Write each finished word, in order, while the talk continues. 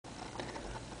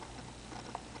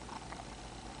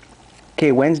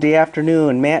Okay, Wednesday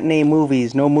afternoon, matinee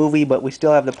movies. No movie, but we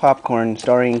still have the popcorn,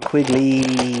 starring Quigley,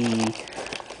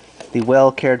 the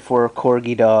well cared for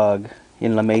Corgi dog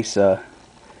in La Mesa.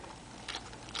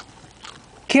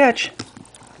 Catch!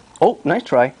 Oh, nice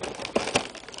try.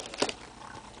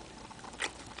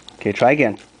 Okay, try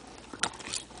again.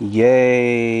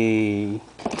 Yay!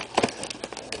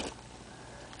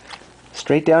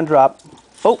 Straight down drop.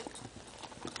 Oh!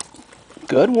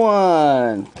 Good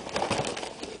one!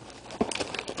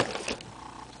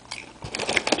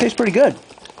 Tastes pretty good.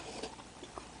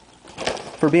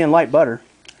 For being light butter.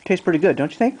 Tastes pretty good,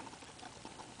 don't you think?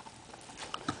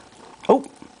 Oh!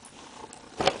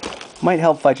 Might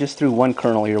help if I just threw one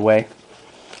kernel your way.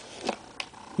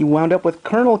 You wound up with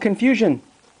kernel confusion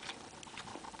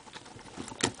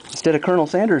instead of Colonel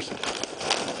Sanders.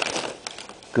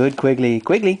 Good Quigley.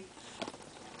 Quigley!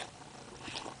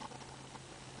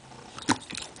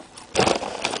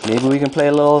 Maybe we can play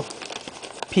a little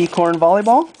pea corn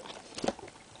volleyball?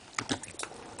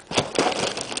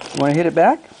 You want to hit it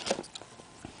back?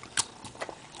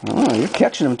 Oh, you're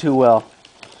catching them too well.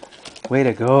 Way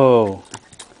to go.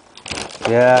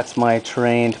 That's my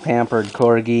trained, pampered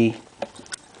Corgi.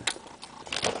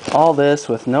 All this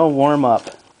with no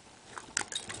warm-up.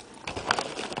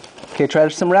 Okay, try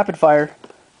some rapid fire.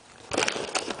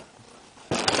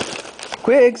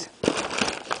 Quigs!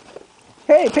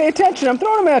 Hey, pay attention, I'm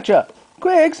throwing them at you!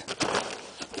 Quigs!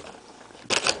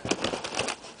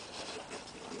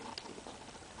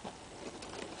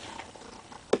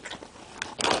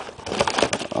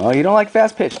 Oh, you don't like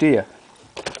fast pitch, do you?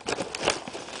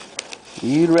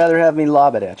 You'd rather have me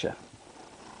lob it at you.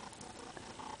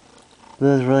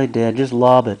 This is really dead. Just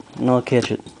lob it, and I'll catch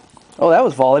it. Oh, that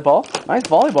was volleyball. Nice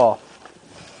volleyball.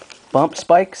 Bump,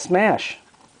 spike, smash.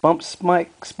 Bump,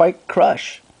 spike,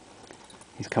 crush.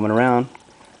 He's coming around.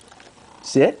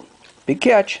 Sit. Big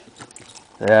catch.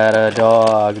 That a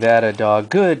dog. That a dog.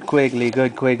 Good Quigley.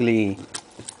 Good Quigley.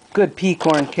 Good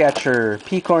peacorn catcher.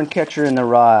 Peacorn catcher in the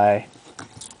rye.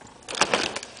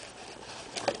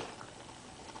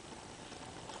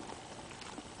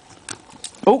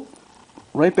 Oh,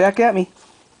 right back at me.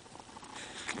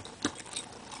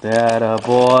 That a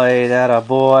boy, that a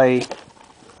boy.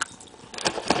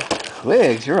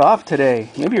 Quigs, you're off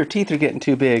today. Maybe your teeth are getting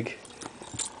too big.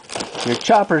 Your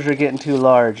choppers are getting too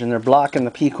large and they're blocking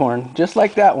the peacorn, just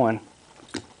like that one.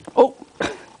 Oh!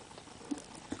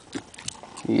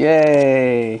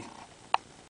 Yay!